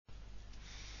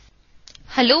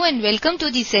Hello and welcome to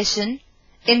the session.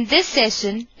 In this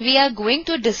session, we are going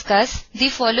to discuss the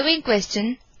following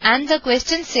question, and the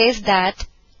question says that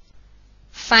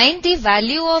find the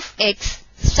value of x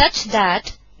such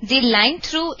that the line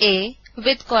through A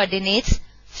with coordinates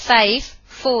 5,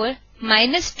 4,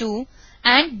 -2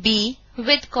 and B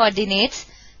with coordinates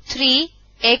 3,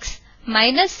 x,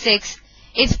 -6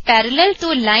 is parallel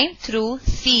to line through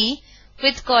C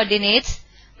with coordinates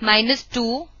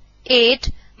 -2,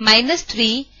 8,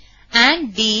 -3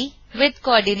 and D with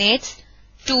coordinates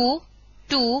 2,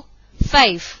 2,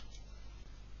 5.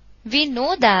 We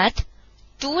know that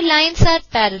two lines are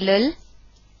parallel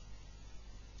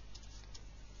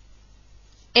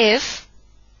if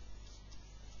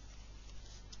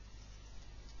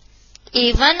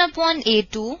A1 upon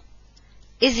A2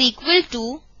 is equal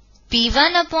to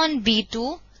B1 upon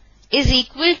B2 is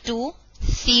equal to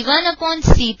C1 upon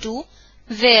C2,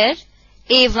 where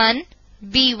A1,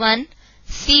 B1,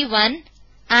 C1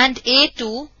 and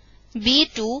A2,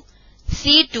 B2,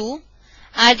 C2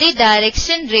 are the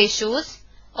direction ratios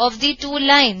of the two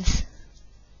lines.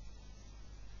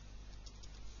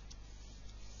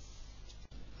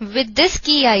 With this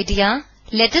key idea,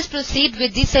 let us proceed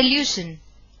with the solution.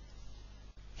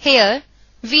 Here,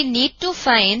 we need to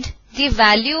find the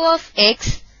value of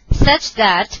x such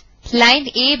that line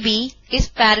AB is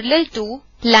parallel to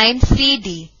line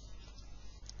CD.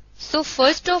 So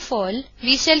first of all,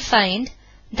 we shall find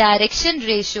direction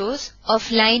ratios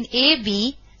of line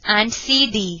AB and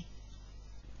CD.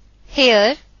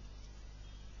 Here,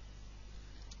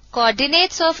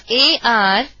 coordinates of A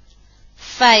are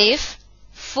 5,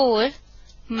 4,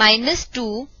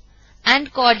 -2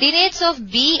 and coordinates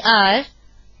of B are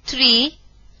 3,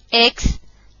 x,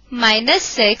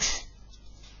 -6,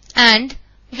 and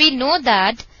we know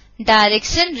that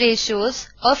direction ratios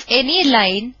of any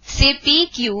line, say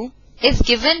PQ, is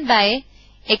given by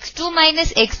x2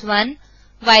 minus x1,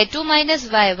 y2 minus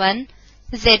y1,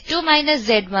 z2 minus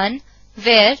z1,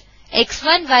 where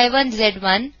x1, y1,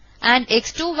 z1 and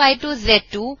x2, y2,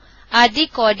 z2 are the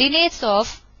coordinates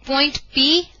of point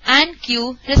P and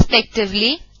Q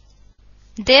respectively.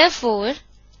 Therefore,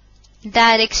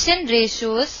 direction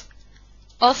ratios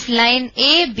of line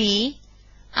AB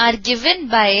are given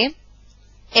by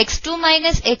x2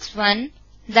 minus x1,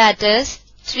 that is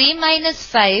 3 minus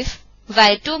 5,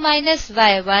 y2 minus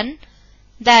y1,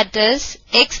 that is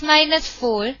x minus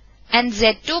 4, and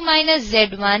z2 minus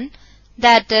z1,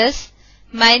 that is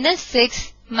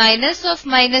 -6 minus of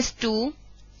 -2,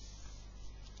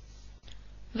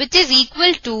 which is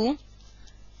equal to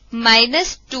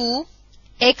 -2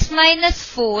 x minus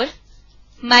 4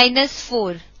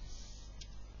 -4.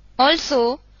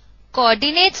 Also,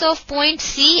 coordinates of point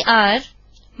C are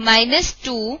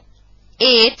 -2,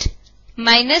 8,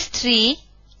 -3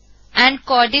 and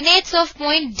coordinates of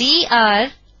point D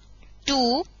are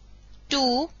 2,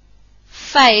 2,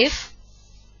 5.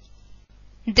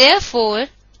 Therefore,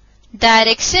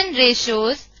 direction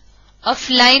ratios of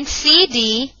line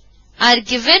CD are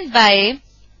given by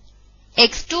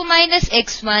x2 minus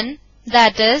x1,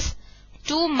 that is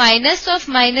 2 minus of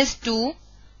 -2,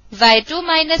 y2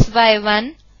 minus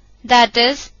y1, that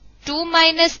is 2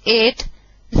 minus 8,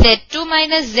 z2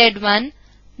 minus z1,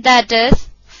 that is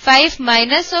 5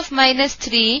 minus of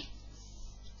 -3,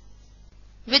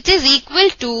 which is equal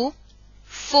to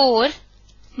 4,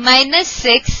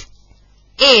 -6,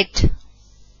 8.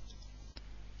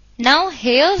 Now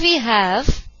here we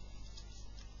have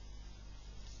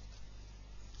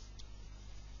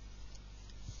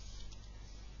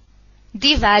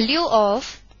the value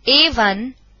of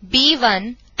A1,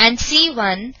 B1 and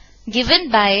C1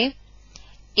 given by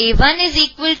A1 is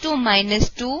equal to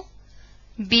 -2,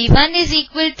 B1 is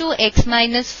equal to x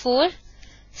minus 4,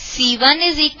 C1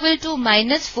 is equal to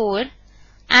 -4,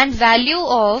 and value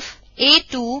of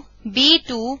A2,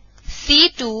 B2,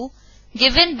 C2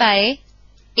 given by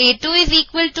A2 is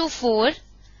equal to 4,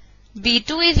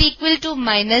 B2 is equal to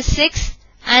 -6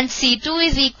 and C2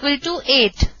 is equal to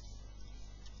 8.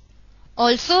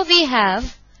 Also we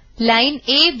have line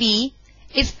AB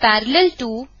is parallel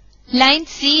to line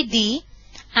CD,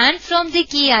 and from the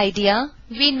key idea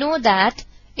we know that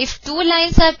if two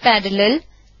lines are parallel,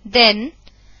 then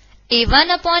A1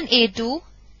 upon A2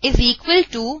 is equal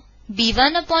to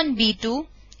B1 upon B2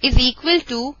 is equal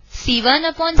to C1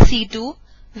 upon C2,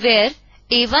 where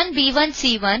A1, B1,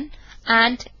 C1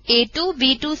 and A2,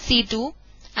 B2, C2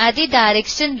 are the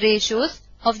direction ratios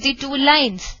of the two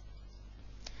lines.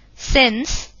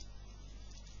 Since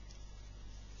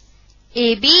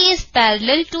AB is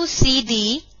parallel to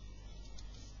CD,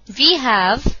 we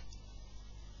have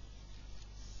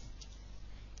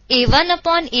A1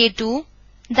 upon A2,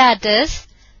 that is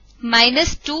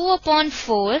minus 2 upon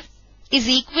 4 is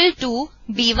equal to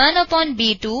b1 upon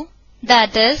b2,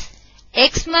 that is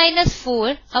x minus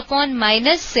 4 upon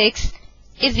minus 6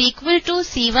 is equal to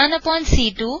c1 upon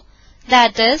c2,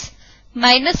 that is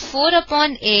minus 4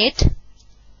 upon 8.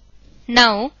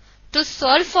 Now, to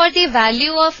solve for the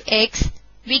value of x,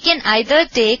 we can either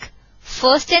take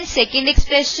first and second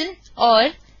expression or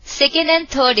second and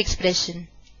third expression.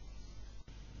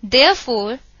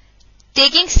 Therefore,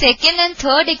 taking second and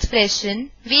third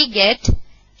expression, we get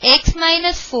x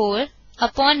minus 4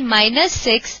 upon minus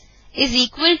 6 is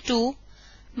equal to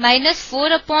minus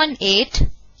 4 upon 8,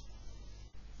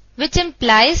 which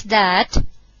implies that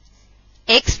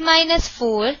x minus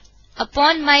 4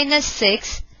 upon minus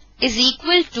 6 is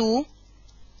equal to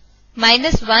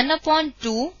minus 1 upon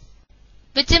 2,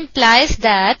 which implies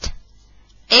that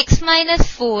x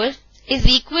minus 4 is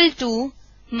equal to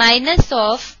minus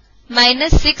of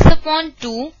minus 6 upon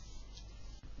 2,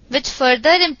 which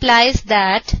further implies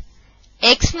that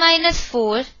x minus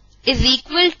 4 is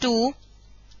equal to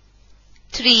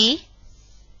 3,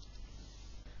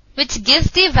 which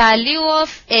gives the value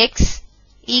of x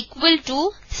equal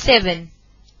to 7.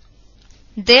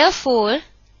 Therefore,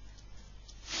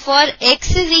 for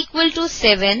x is equal to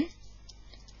 7,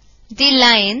 the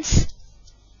lines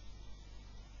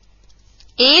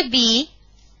AB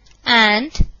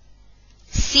and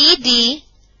CD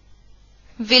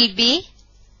will be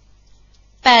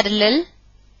parallel,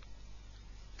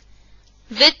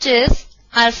 which is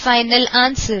our final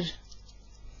answer.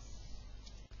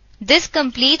 This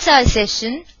completes our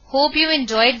session. Hope you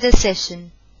enjoyed this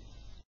session.